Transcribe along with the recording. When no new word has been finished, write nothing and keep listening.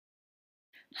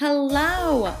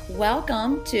Hello,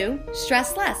 welcome to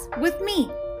Stress Less with me,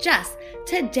 Jess.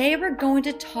 Today we're going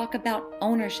to talk about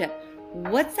ownership.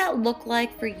 What's that look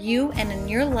like for you and in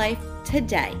your life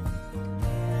today?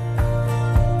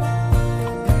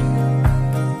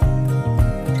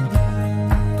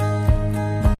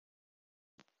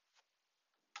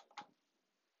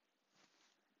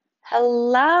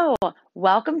 Hello,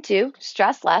 welcome to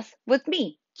Stress Less with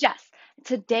me, Jess.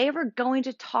 Today we're going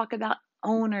to talk about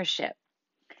ownership.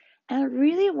 And I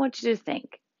really want you to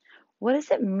think, what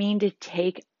does it mean to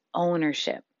take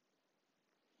ownership?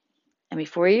 And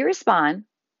before you respond,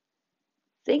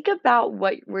 think about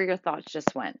where your thoughts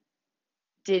just went.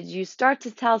 Did you start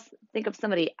to think of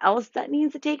somebody else that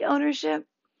needs to take ownership?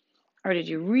 Or did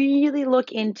you really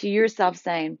look into yourself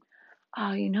saying,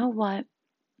 oh, you know what?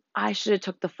 I should have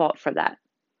took the fault for that.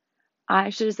 I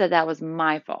should have said that was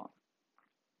my fault.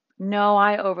 No,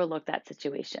 I overlooked that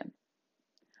situation.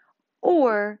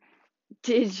 Or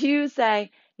did you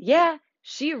say, yeah,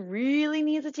 she really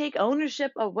needs to take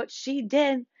ownership of what she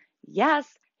did. Yes,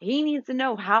 he needs to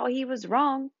know how he was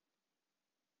wrong,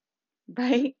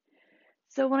 right?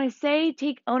 So when I say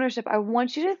take ownership, I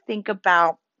want you to think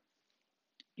about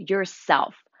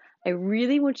yourself. I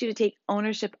really want you to take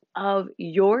ownership of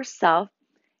yourself,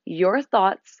 your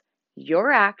thoughts,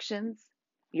 your actions,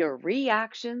 your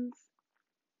reactions,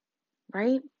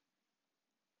 right?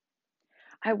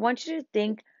 I want you to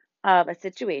think of a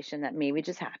situation that maybe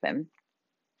just happened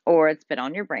or it's been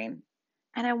on your brain.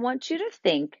 And I want you to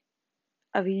think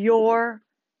of your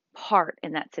part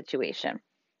in that situation.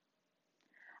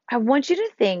 I want you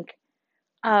to think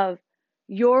of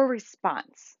your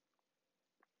response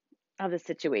of the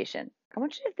situation. I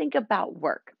want you to think about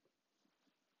work.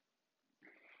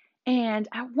 And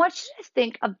I want you to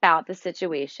think about the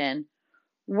situation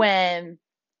when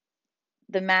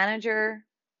the manager,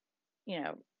 you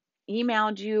know,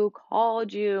 emailed you,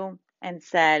 called you, and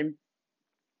said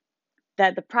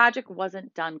that the project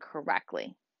wasn't done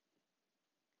correctly.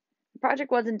 The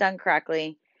project wasn't done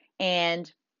correctly,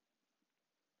 and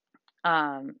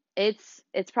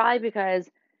it's probably because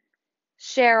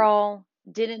Cheryl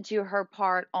didn't do her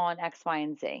part on X, Y,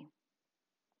 and Z.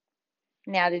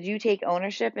 Now, did you take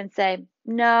ownership and say,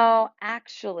 no,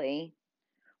 actually,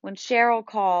 when Cheryl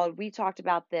called, we talked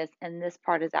about this, and this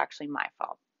part is actually my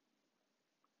fault?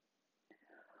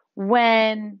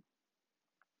 When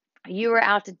you were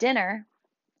out to dinner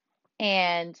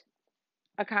and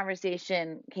a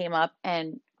conversation came up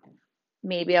and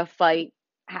maybe a fight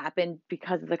happened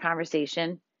because of the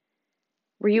conversation,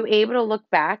 were you able to look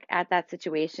back at that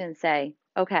situation and say,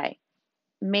 okay,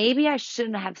 maybe I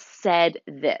shouldn't have said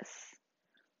this.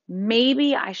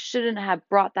 Maybe I shouldn't have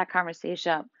brought that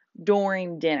conversation up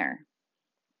during dinner.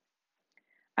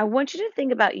 I want you to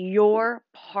think about your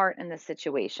part in the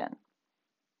situation.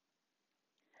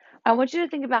 I want you to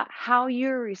think about how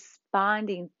you're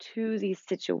responding to these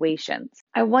situations.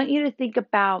 I want you to think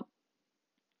about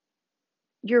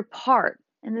your part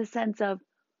in the sense of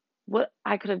what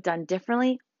I could have done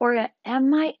differently, or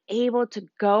am I able to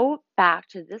go back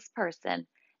to this person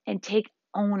and take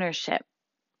ownership?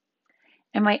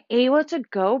 Am I able to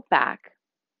go back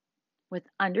with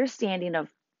understanding of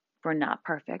we're not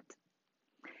perfect?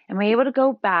 Am I able to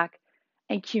go back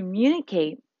and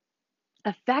communicate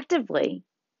effectively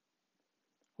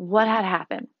what had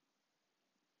happened?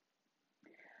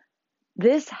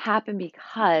 This happened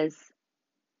because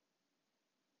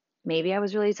maybe I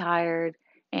was really tired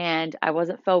and I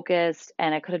wasn't focused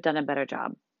and I could have done a better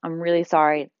job. I'm really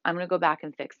sorry. I'm going to go back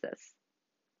and fix this.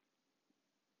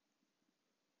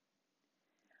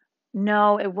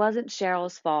 No, it wasn't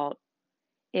Cheryl's fault.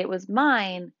 It was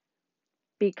mine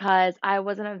because I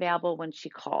wasn't available when she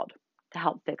called to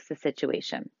help fix the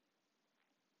situation.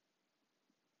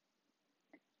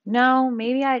 No,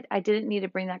 maybe I didn't need to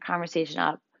bring that conversation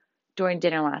up during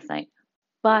dinner last night,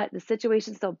 but the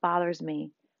situation still bothers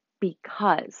me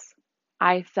because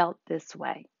I felt this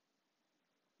way.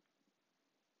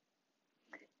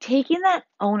 Taking that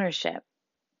ownership,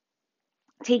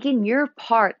 taking your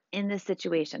part in this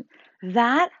situation,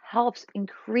 that helps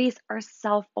increase our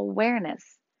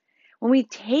self-awareness. When we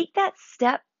take that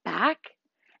step back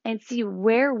and see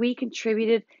where we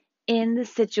contributed in the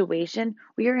situation,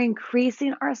 we are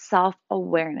increasing our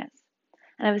self-awareness.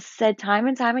 And I've said time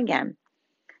and time again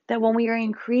that when we are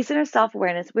increasing our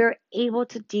self-awareness, we are able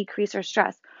to decrease our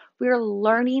stress. We are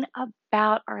learning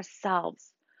about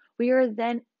ourselves. We are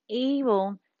then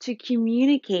able to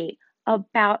communicate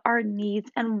about our needs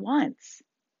and wants.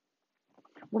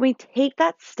 When we take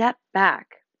that step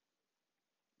back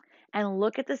and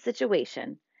look at the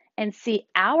situation and see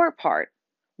our part,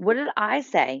 what did I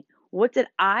say? What did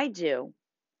I do?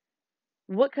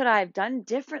 What could I have done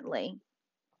differently?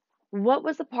 What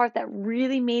was the part that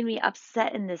really made me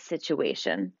upset in this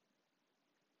situation?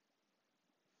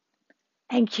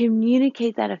 And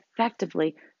communicate that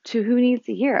effectively to who needs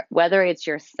to hear it, whether it's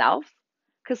yourself,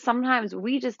 because sometimes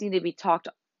we just need to be talked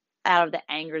out of the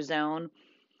anger zone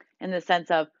in the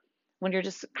sense of when you're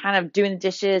just kind of doing the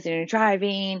dishes and you're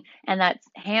driving and that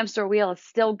hamster wheel is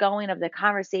still going of the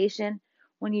conversation.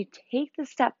 When you take the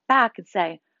step back and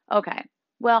say, okay,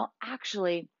 well,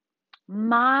 actually,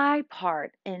 my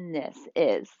part in this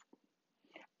is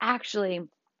actually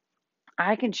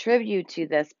I contribute to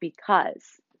this because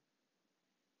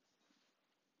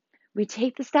we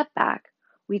take the step back,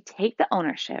 we take the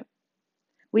ownership,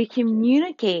 we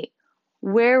communicate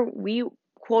where we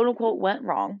quote unquote went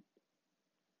wrong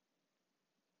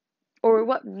or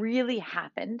what really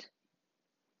happened.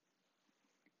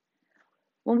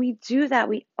 When we do that,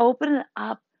 we open it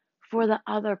up for the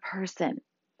other person.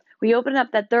 We open it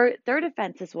up that their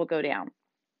defenses will go down.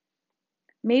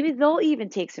 Maybe they'll even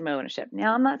take some ownership.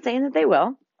 Now, I'm not saying that they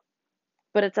will,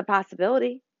 but it's a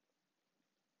possibility,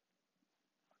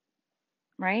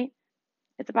 right?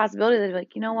 It's a possibility that they're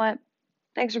like, you know what?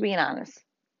 Thanks for being honest.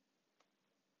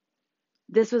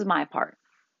 This was my part.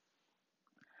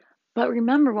 But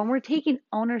remember, when we're taking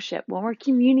ownership, when we're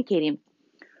communicating,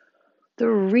 the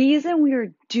reason we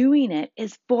are doing it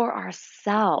is for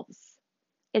ourselves.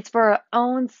 It's for our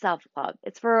own self love.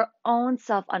 It's for our own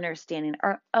self understanding,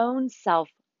 our own self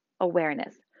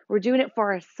awareness. We're doing it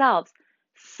for ourselves.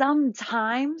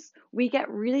 Sometimes we get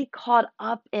really caught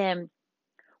up in,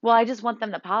 well, I just want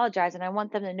them to apologize and I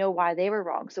want them to know why they were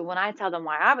wrong. So when I tell them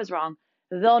why I was wrong,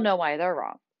 they'll know why they're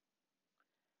wrong.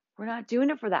 We're not doing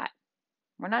it for that.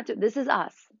 This is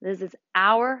us. This is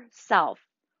our self.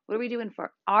 What are we doing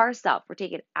for ourself? We're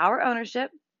taking our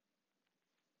ownership.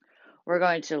 We're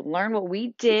going to learn what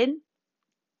we did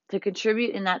to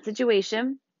contribute in that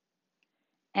situation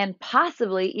and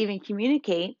possibly even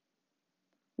communicate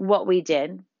what we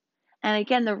did. And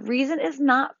again, the reason is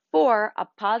not for a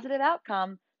positive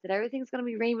outcome that everything's going to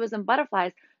be rainbows and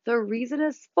butterflies. The reason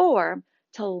is for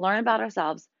to learn about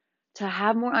ourselves, to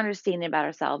have more understanding about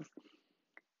ourselves,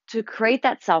 to create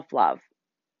that self-love.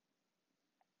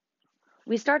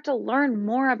 We start to learn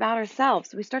more about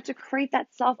ourselves. We start to create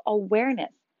that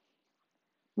self-awareness.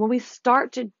 When we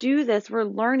start to do this, we're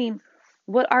learning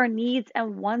what our needs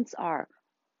and wants are.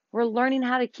 We're learning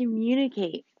how to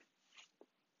communicate.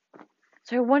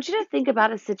 So I want you to think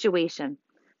about a situation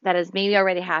that has maybe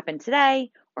already happened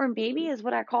today, or maybe is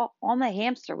what I call on the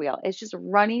hamster wheel. It's just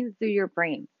running through your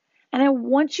brain. And I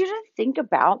want you to think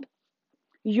about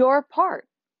your part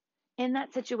in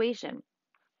that situation.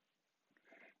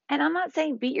 And I'm not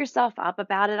saying beat yourself up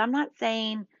about it. I'm not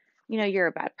saying, you're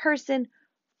a bad person.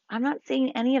 I'm not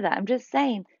saying any of that. I'm just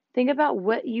saying, think about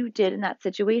what you did in that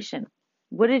situation.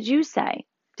 What did you say?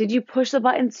 Did you push the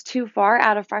buttons too far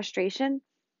out of frustration?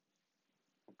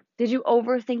 Did you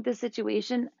overthink the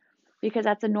situation because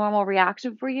that's a normal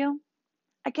reaction for you?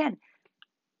 Again,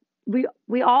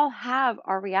 we all have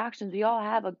our reactions. We all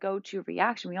have a go-to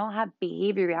reaction. We all have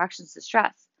behavior reactions to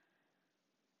stress.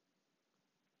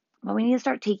 But we need to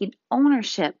start taking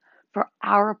ownership for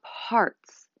our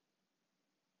parts.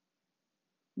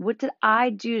 What did I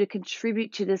do to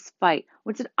contribute to this fight?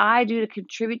 What did I do to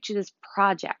contribute to this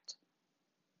project?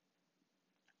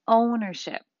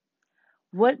 Ownership.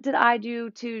 What did I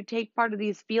do to take part of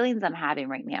these feelings I'm having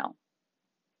right now?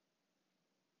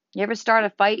 You ever start a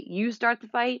fight, you start the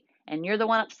fight, and you're the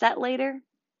one upset later?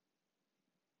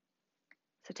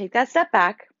 So take that step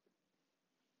back,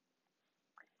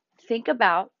 think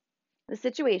about the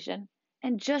situation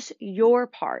and just your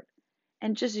part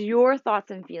and just your thoughts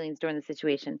and feelings during the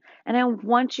situation. And I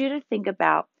want you to think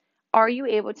about, are you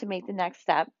able to make the next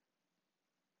step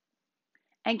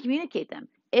and communicate them?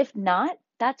 If not,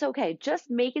 that's okay. Just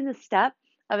making the step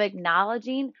of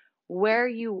acknowledging where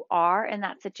you are in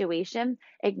that situation,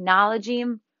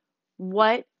 acknowledging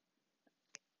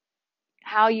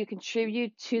how you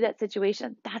contribute to that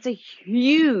situation, that's a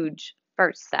huge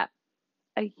first step.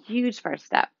 A huge first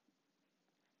step.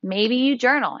 Maybe you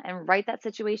journal and write that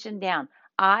situation down.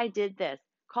 I did this.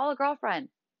 Call a girlfriend.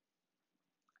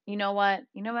 You know what?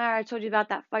 You know what I told you about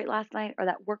that fight last night or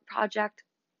that work project?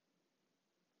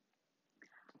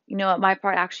 You know what my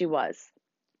part actually was?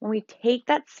 When we take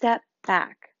that step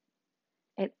back,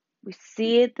 we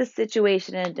see the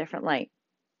situation in a different light.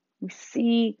 We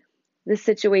see the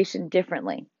situation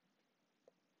differently.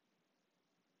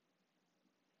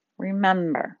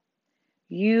 Remember,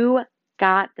 you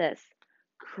got this.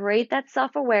 Create that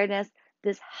self-awareness.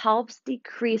 This helps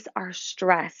decrease our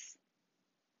stress.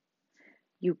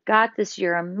 You got this.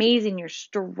 You're amazing. You're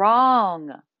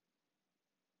strong.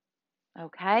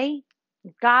 Okay?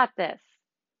 You got this.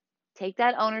 Take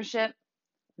that ownership.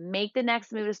 Make the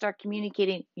next move to start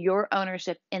communicating your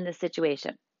ownership in the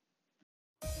situation.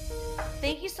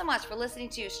 Thank you so much for listening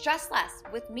to Stress Less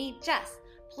with me, Jess.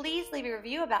 Please leave a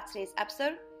review about today's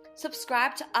episode.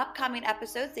 Subscribe to upcoming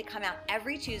episodes. They come out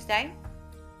every Tuesday.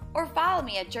 Or follow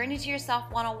me at Journey to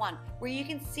Yourself 101, where you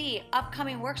can see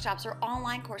upcoming workshops or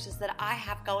online courses that I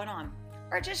have going on.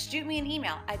 Or just shoot me an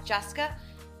email at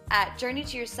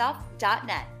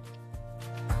jessica@journeytoyourself.net.